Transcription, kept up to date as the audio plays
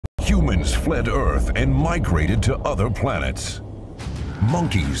humans fled Earth and migrated to other planets.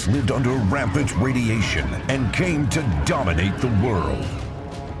 Monkeys lived under rampant radiation and came to dominate the world.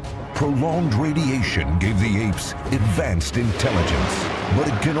 Prolonged radiation gave the apes advanced intelligence, but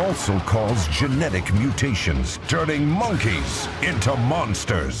it can also cause genetic mutations, turning monkeys into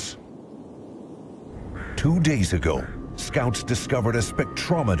monsters. 2 days ago, scouts discovered a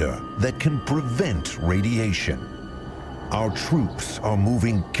spectrometer that can prevent radiation. Our troops are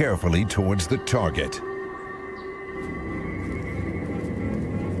moving carefully towards the target.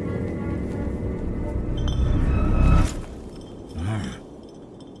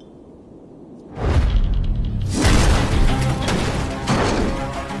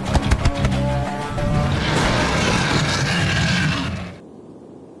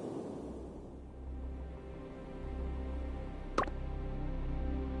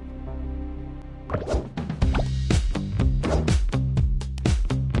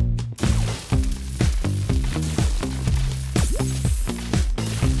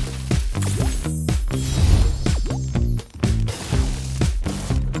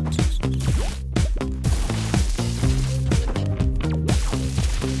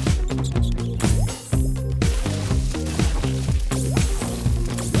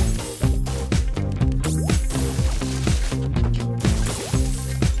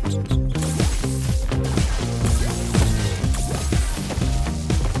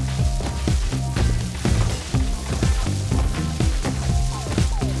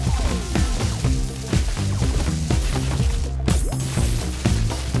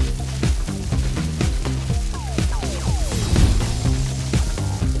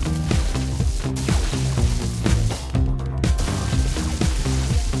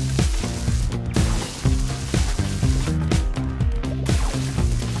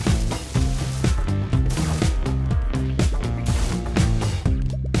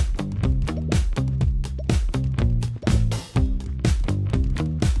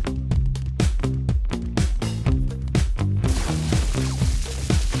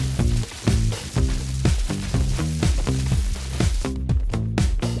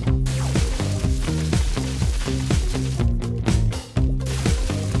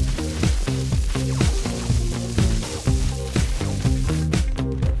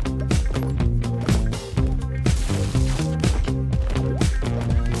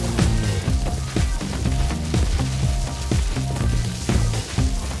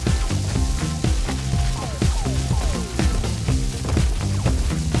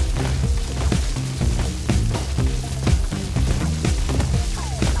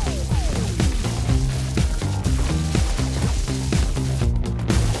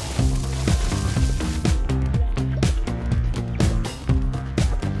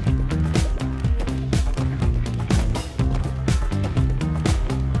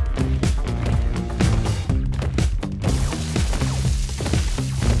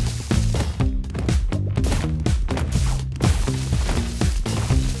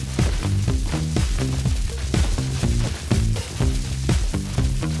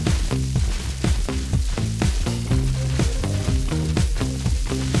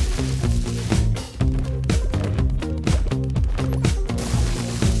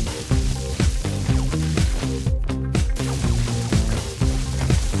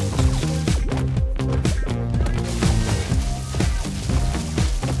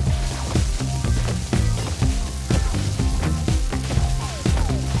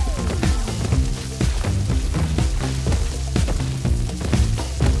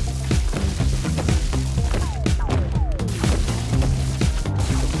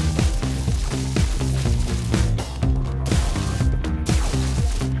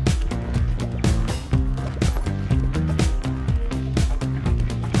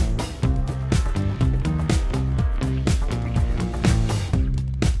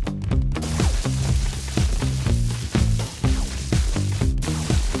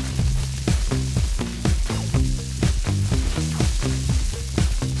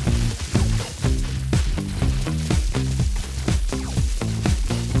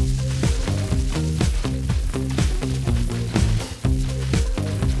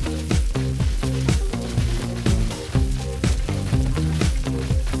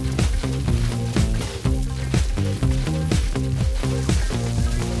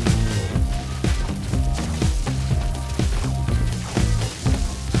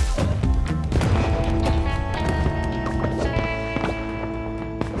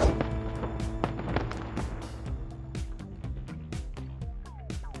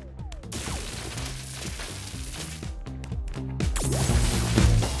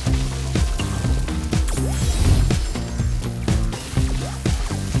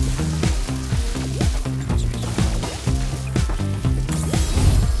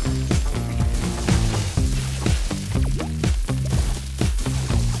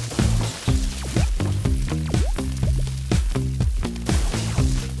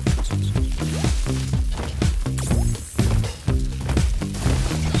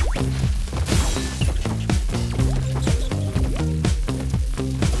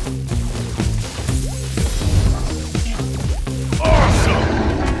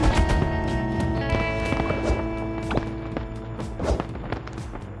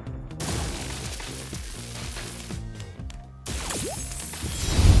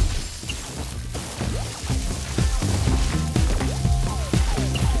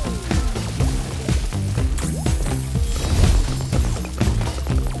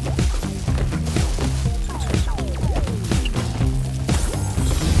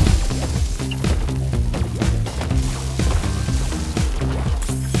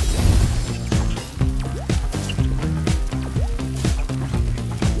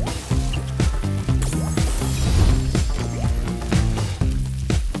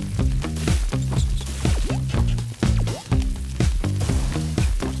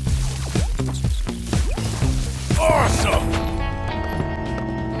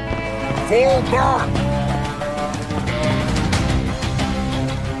 Fall back!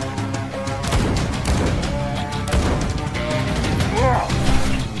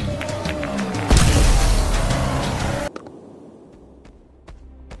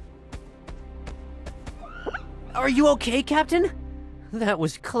 Are you okay, Captain? That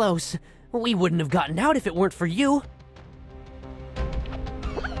was close. We wouldn't have gotten out if it weren't for you.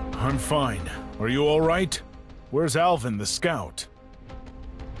 I'm fine. Are you all right? Where's Alvin, the scout?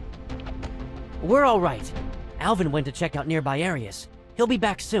 We're all right. Alvin went to check out nearby areas. He'll be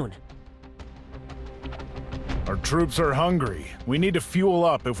back soon. Our troops are hungry. We need to fuel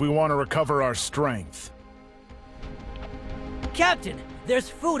up if we want to recover our strength. Captain, there's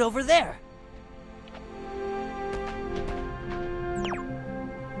food over there.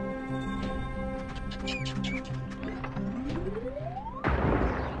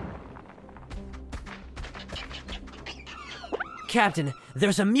 Captain,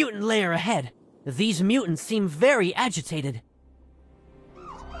 there's a mutant lair ahead. These mutants seem very agitated.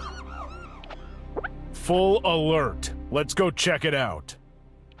 Full alert. Let's go check it out.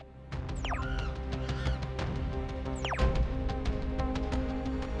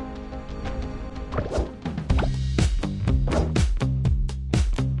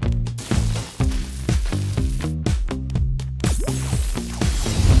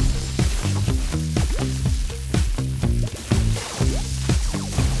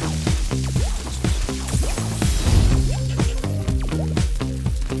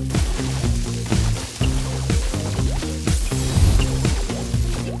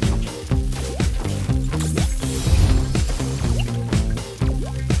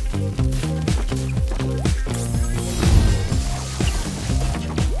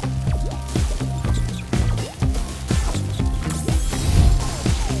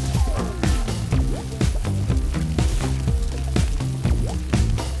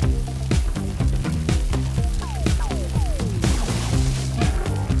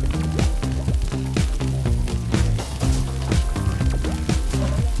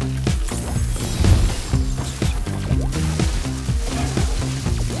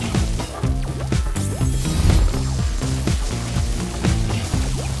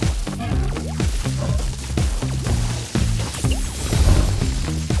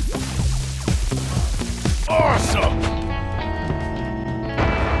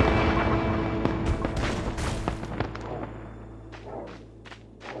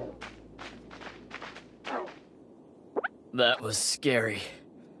 That was scary.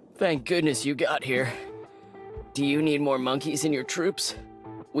 Thank goodness you got here. Do you need more monkeys in your troops?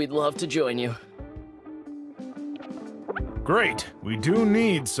 We'd love to join you. Great. We do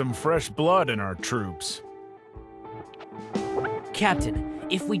need some fresh blood in our troops. Captain,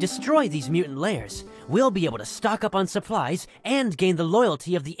 if we destroy these mutant lairs, we'll be able to stock up on supplies and gain the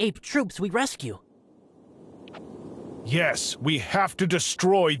loyalty of the ape troops we rescue. Yes, we have to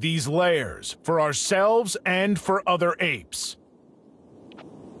destroy these lairs, for ourselves and for other apes.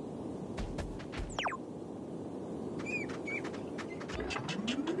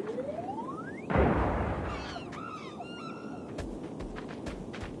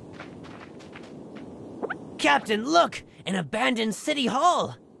 Captain, look! An abandoned city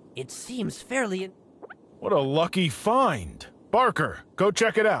hall! It seems fairly... What a lucky find. Barker, go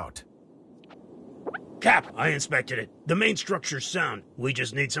check it out. Cap, I inspected it. The main structure's sound. We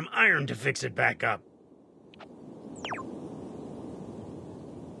just need some iron to fix it back up.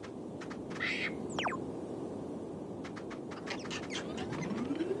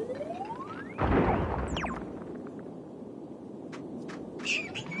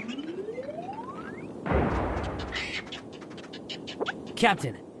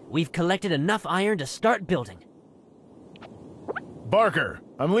 Captain, we've collected enough iron to start building. Barker,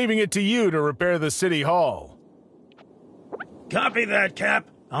 I'm leaving it to you to repair the city hall. Copy that,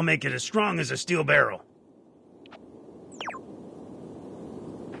 Cap. I'll make it as strong as a steel barrel.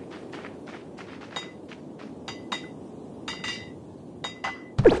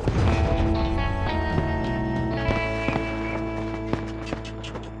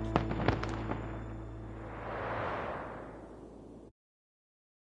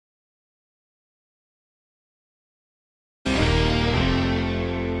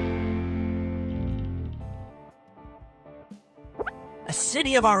 A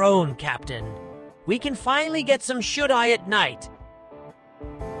city of our own, Captain. We can finally get some should-I at night.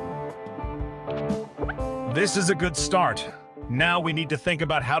 This is a good start. Now we need to think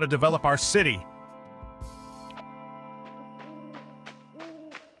about how to develop our city.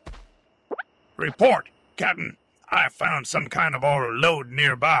 Report, Captain. I found some kind of overload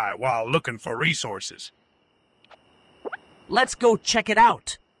nearby while looking for resources. Let's go check it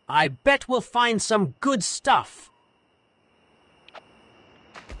out. I bet we'll find some good stuff.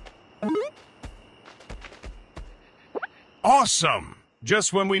 Awesome!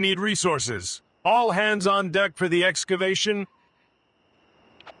 Just when we need resources. All hands on deck for the excavation.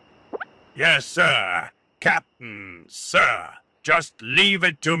 Yes, sir. Captain, sir. Just leave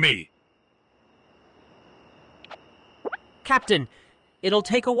it to me. Captain, it'll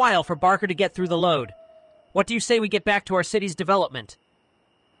take a while for Barker to get through the load. What do you say we get back to our city's development?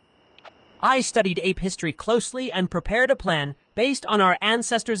 I studied ape history closely and prepared a plan based on our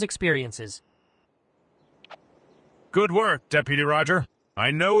ancestors' experiences. Good work, Deputy Roger. I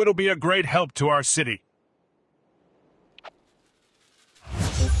know it'll be a great help to our city.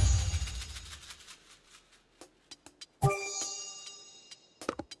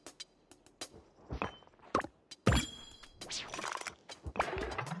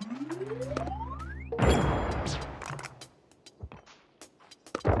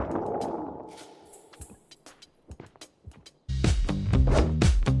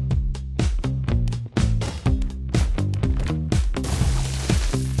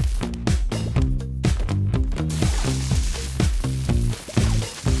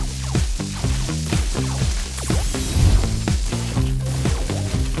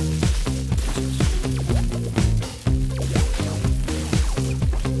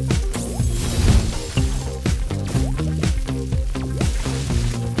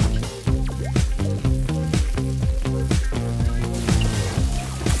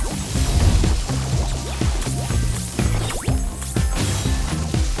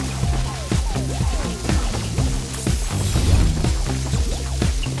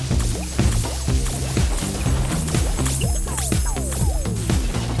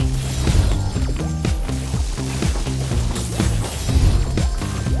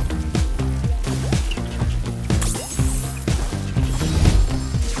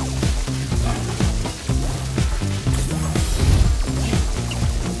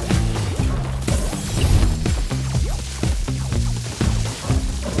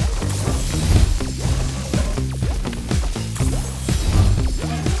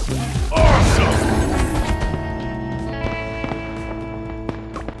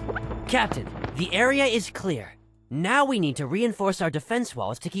 Captain, the area is clear. Now we need to reinforce our defense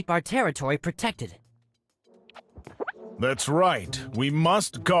walls to keep our territory protected. That's right. We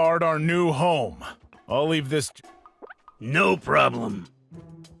must guard our new home. I'll leave this... No problem.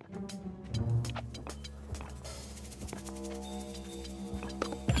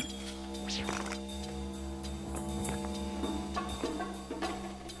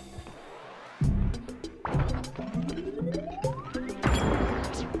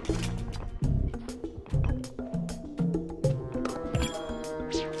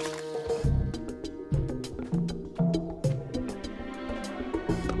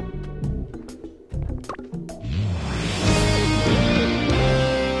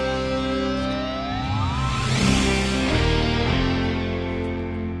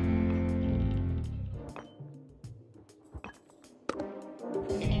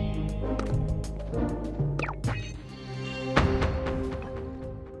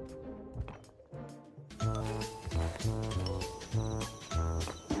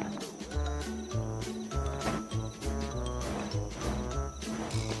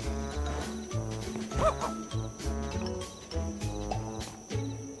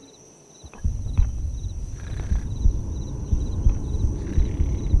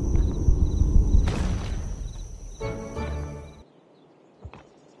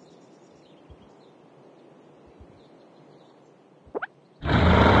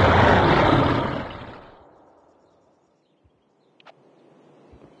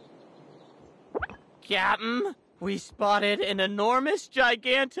 Captain, we spotted an enormous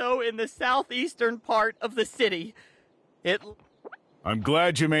giganto in the southeastern part of the city. I'm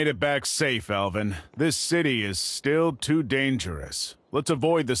glad you made it back safe, Alvin. This city is still too dangerous. Let's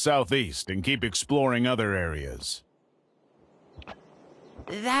avoid the southeast and keep exploring other areas.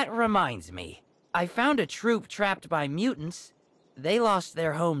 That reminds me. I found a troop trapped by mutants. They lost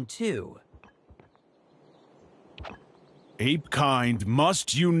their home too. Ape kind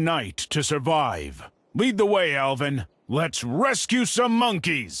must unite to survive. Lead the way, Alvin. Let's rescue some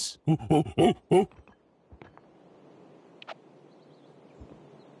monkeys!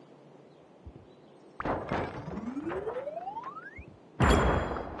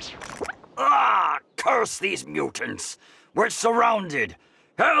 Ah! Curse these mutants! We're surrounded!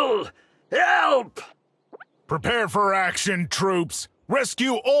 Help! Help! Prepare for action, troops!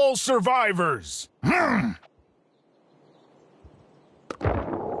 Rescue all survivors!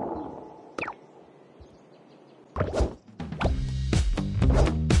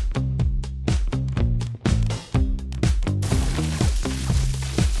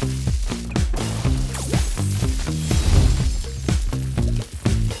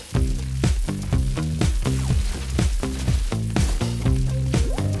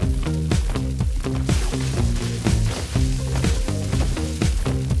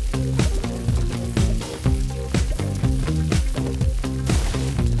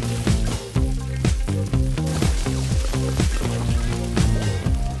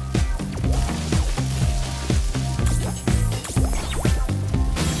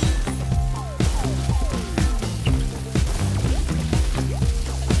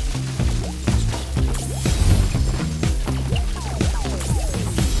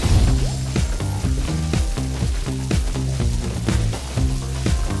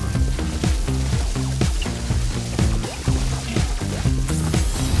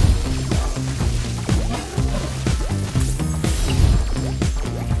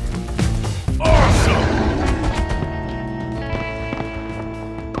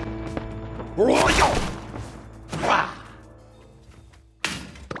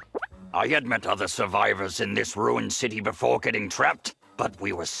 I had met other survivors in this ruined city before getting trapped, but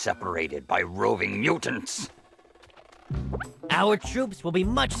we were separated by roving mutants. Our troops will be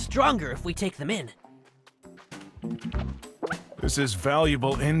much stronger if we take them in. This is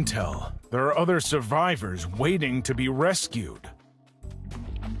valuable intel. There are other survivors waiting to be rescued.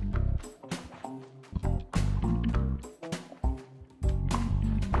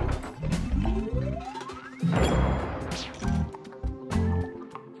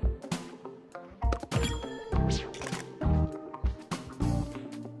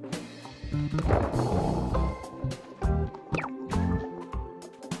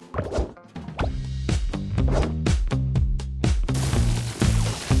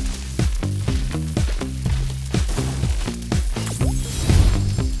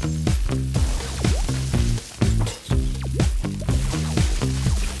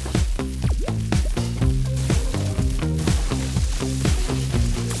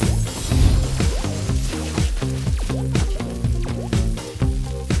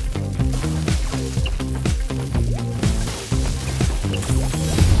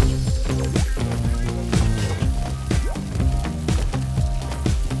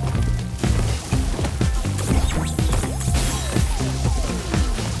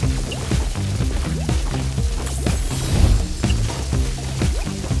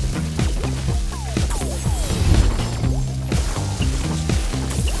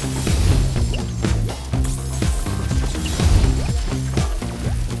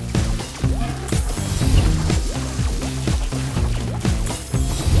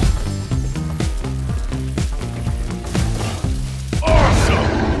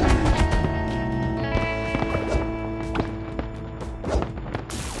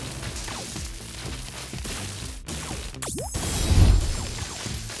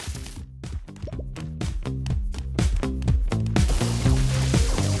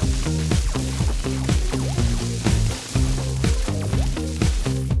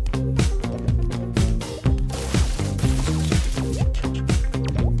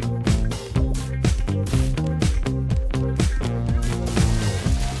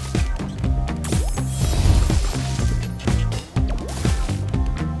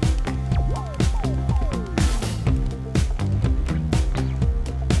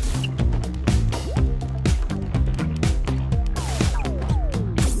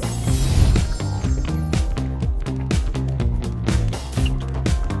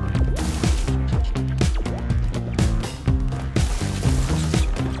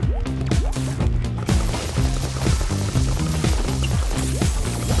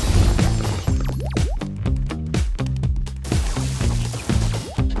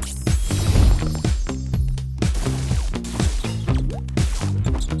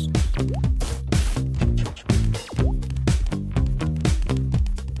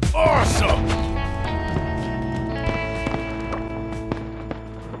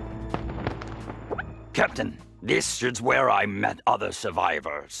 Captain, this is where I met other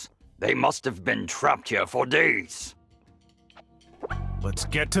survivors. They must have been trapped here for days. Let's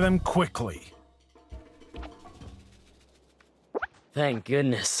get to them quickly. Thank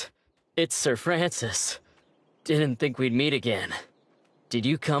goodness. It's Sir Francis. Didn't think we'd meet again. Did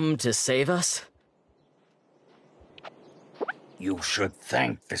you come to save us? You should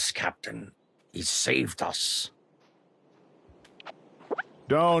thank this captain. He saved us.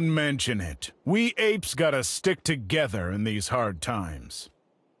 Don't mention it. We apes gotta stick together in these hard times.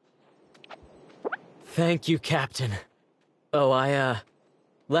 Thank you, Captain. Oh, I,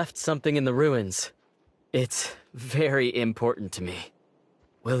 left something in the ruins. It's very important to me.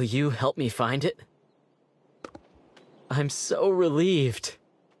 Will you help me find it? I'm so relieved.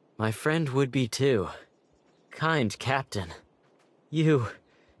 My friend would be too. Kind Captain.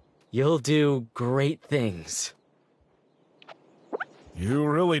 You'll do great things. You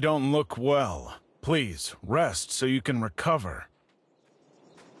really don't look well. Please, rest so you can recover.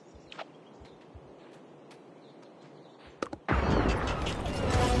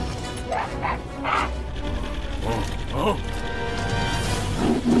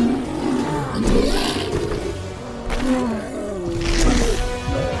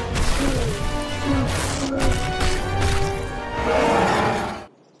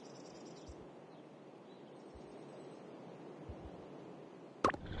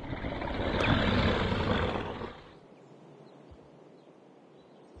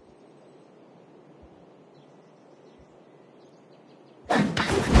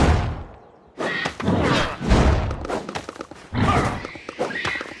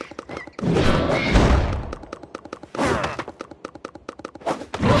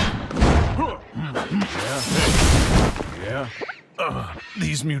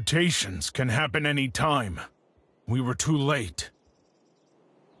 These mutations can happen any time. We were too late.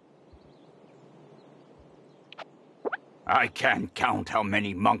 I can't count how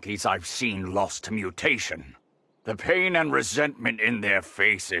many monkeys I've seen lost to mutation. The pain and resentment in their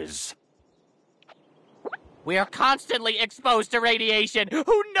faces. We are constantly exposed to radiation.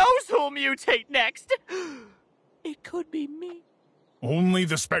 Who knows who'll mutate next? It could be me. Only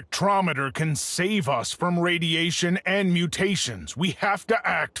the spectrometer can save us from radiation and mutations. We have to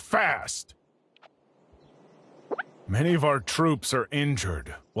act fast. Many of our troops are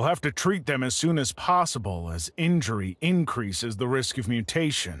injured. We'll have to treat them as soon as possible, as injury increases the risk of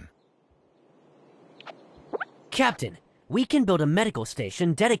mutation. Captain, we can build a medical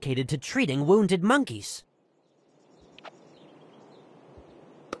station dedicated to treating wounded monkeys.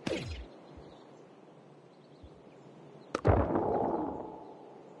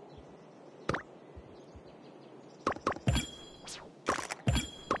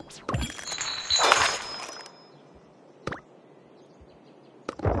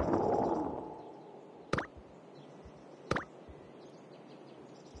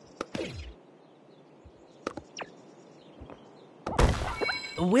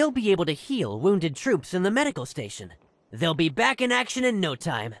 We'll be able to heal wounded troops in the medical station. They'll be back in action in no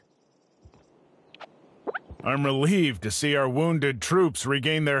time. I'm relieved to see our wounded troops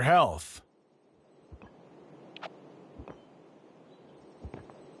regain their health.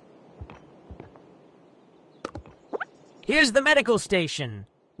 Here's the medical station.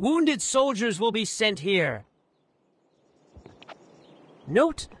 Wounded soldiers will be sent here.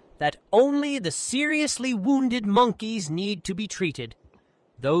 Note that only the seriously wounded monkeys need to be treated.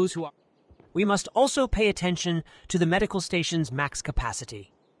 Those who are... We must also pay attention to the medical station's max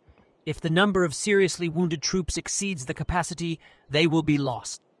capacity. If the number of seriously wounded troops exceeds the capacity, they will be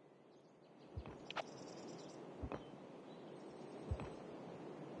lost.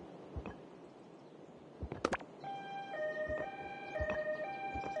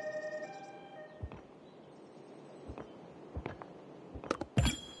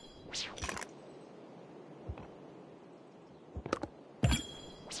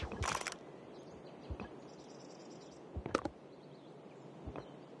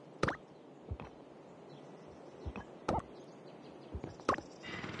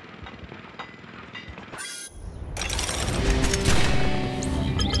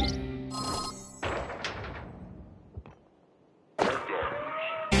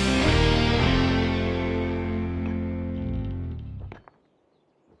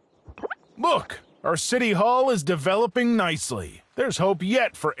 Look! Our city hall is developing nicely. There's hope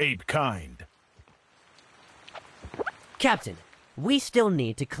yet for ape kind. Captain, we still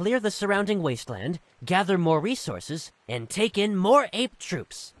need to clear the surrounding wasteland, gather more resources, and take in more ape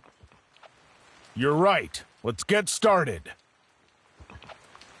troops. You're right. Let's get started.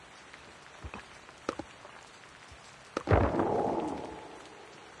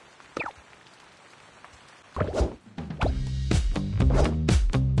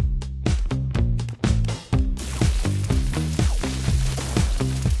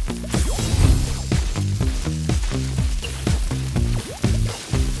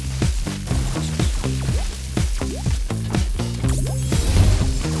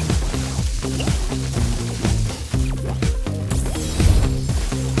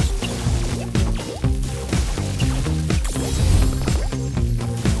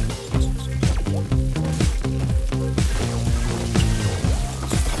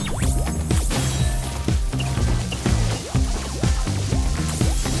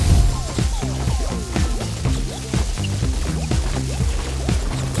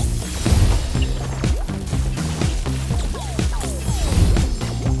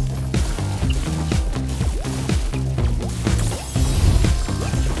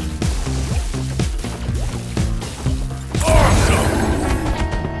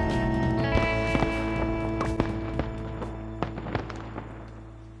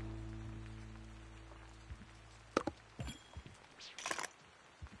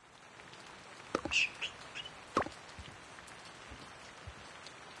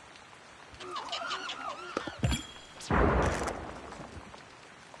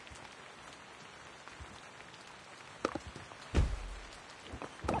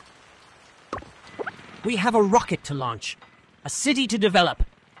 We have a rocket to launch, a city to develop.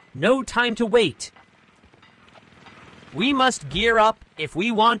 No time to wait. We must gear up if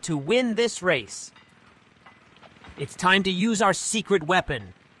we want to win this race. It's time to use our secret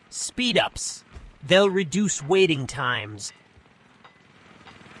weapon, speed-ups. They'll reduce waiting times.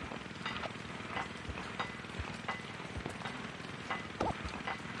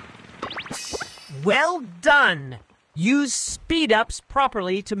 Well done! Use speed-ups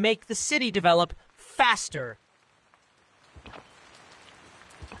properly to make the city develop faster.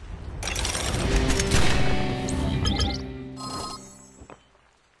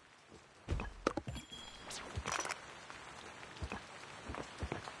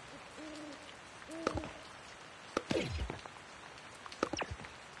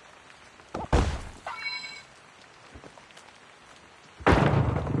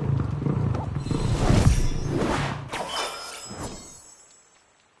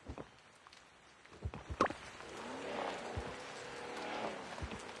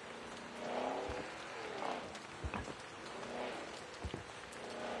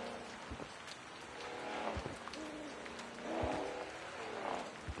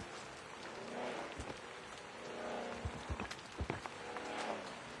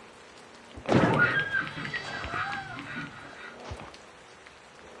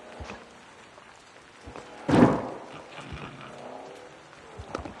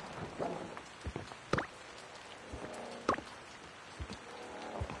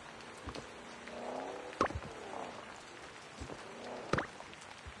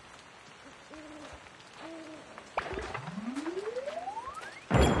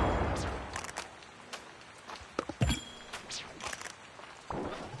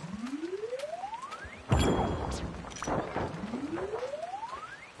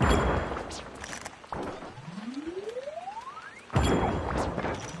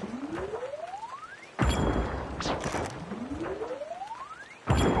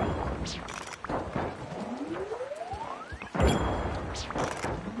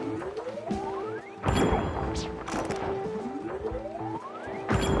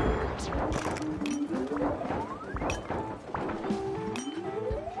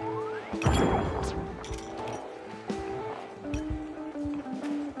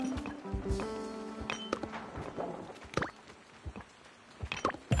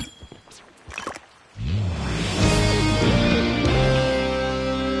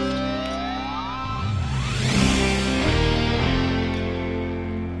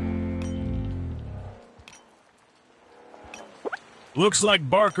 Looks like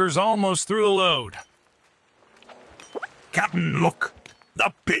Barker's almost through the load. Captain, look!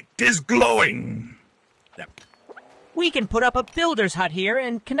 The pit is glowing! We can put up a builder's hut here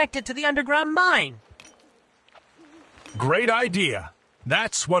and connect it to the underground mine. Great idea.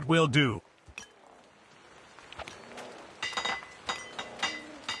 That's what we'll do.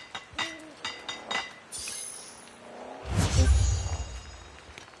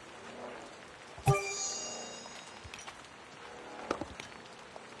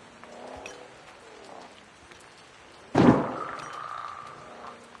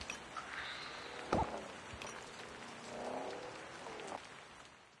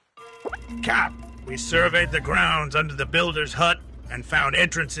 Cap, we surveyed the grounds under the builder's hut and found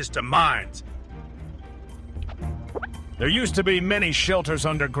entrances to mines. There used to be many shelters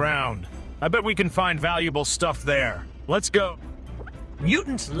underground. I bet we can find valuable stuff there. Let's go.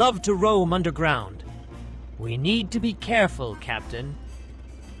 Mutants love to roam underground. We need to be careful, Captain.